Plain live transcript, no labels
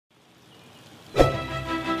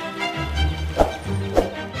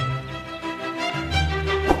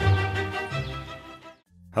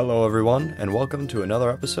Hello everyone, and welcome to another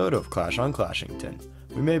episode of Clash on Clashington.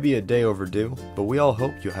 We may be a day overdue, but we all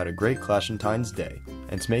hope you had a great Clashentine's day.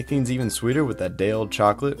 And to make things even sweeter with that day-old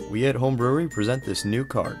chocolate, we at Home Brewery present this new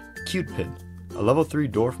card, Cute-Pid. A level 3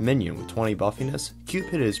 Dorf minion with 20 Buffyness,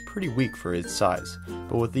 Cute-Pid is pretty weak for its size,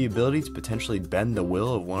 but with the ability to potentially bend the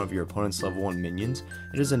will of one of your opponent's level 1 minions,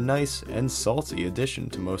 it is a nice and salty addition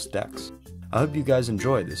to most decks. I hope you guys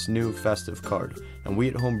enjoy this new festive card, and we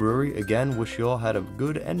at Home Brewery again wish you all had a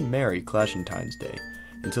good and merry Clashentine's Day.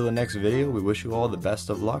 Until the next video, we wish you all the best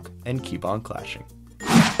of luck, and keep on clashing.